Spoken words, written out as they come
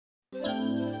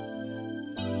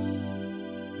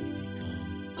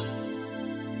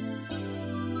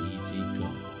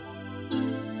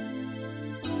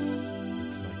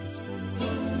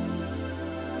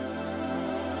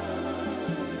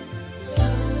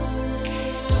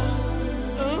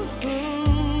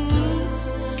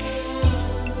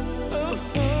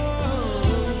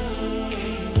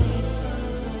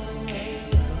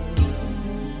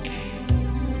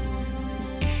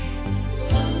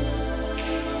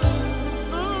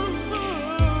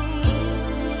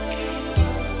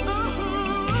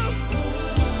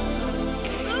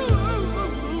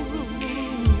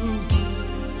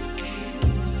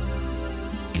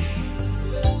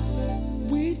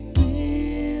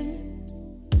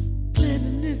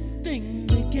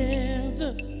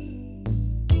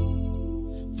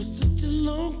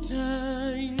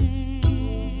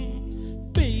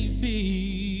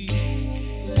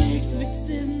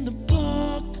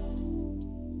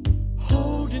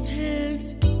holding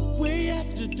hands way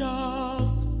after dark.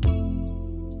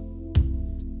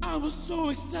 I was so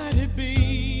excited,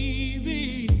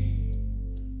 baby.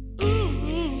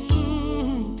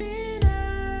 Ooh. Then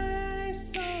I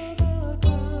saw the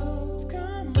clouds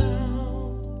come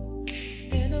out,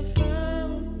 and a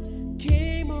frown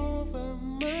came over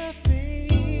my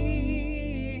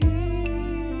face.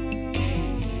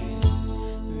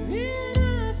 Then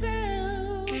I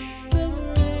felt the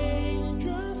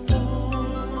raindrops fall.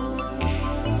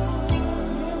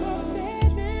 There was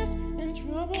sadness and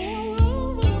trouble all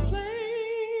over the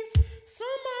place.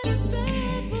 Somebody stop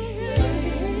the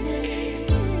rain.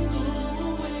 Go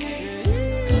away.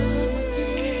 Come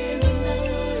again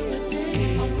another day.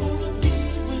 I wanna be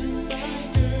with my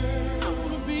girl. I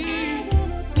wanna be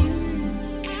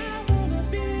I wanna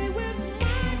be with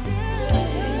my girl.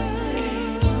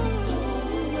 Go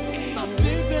away. my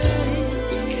baby.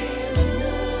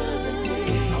 Another day.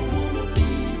 I wanna be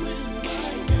with my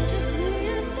girl. Just me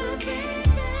and my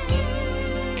baby.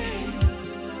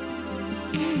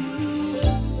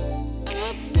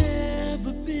 I've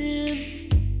never been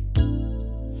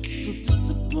so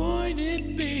disappointed,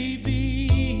 baby,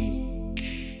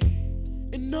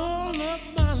 in all of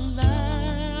my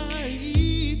life.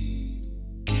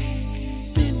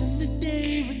 Spending the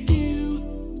day with you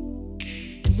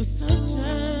in the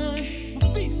sunshine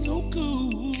would be so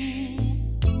cool.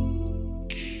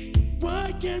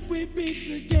 Why can't we be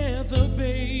together,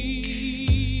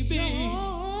 baby?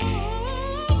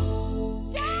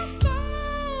 Your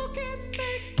smile can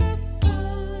make the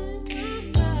sun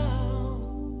come out.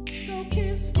 So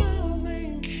keep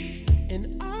smiling, and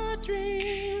our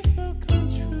dreams will come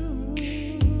true.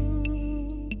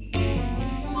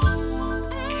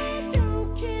 I don't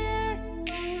care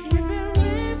if it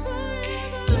rains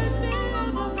forever and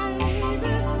ever,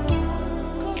 baby.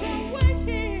 'Cause I wait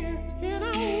here and I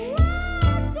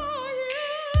wait for you.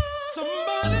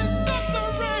 Somebody stop the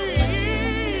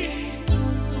rain.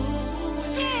 Go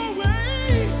away. Go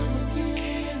away. Come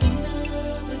again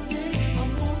another day. I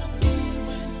wanna be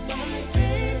with my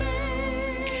baby.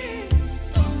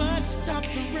 Somebody stop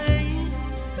the rain.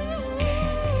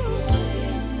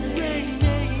 Rain,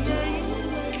 rain, rain.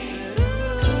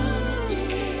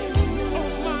 On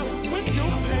my window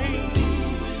pane.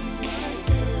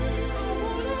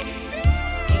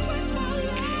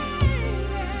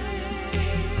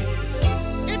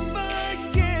 If I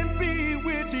can't be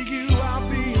with you, I'll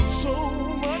be in so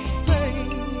much pain.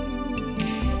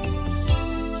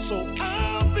 So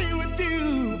I'll be with you,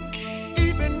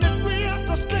 even if we have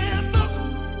to stand the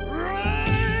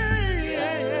rain.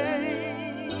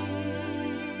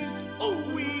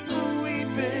 Ooh-wee,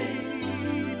 baby.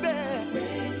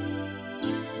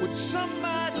 Would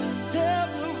somebody tell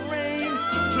the rain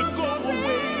to go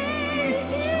away?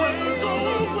 Rain, go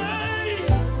away.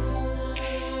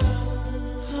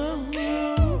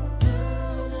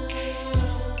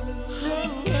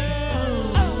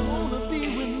 I wanna be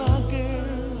with my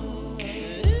girl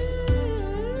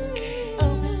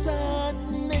outside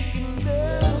making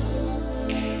love,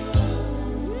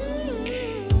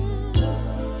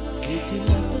 looking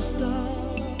at the stars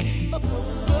up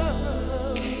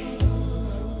above.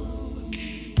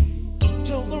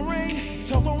 Tell the rain,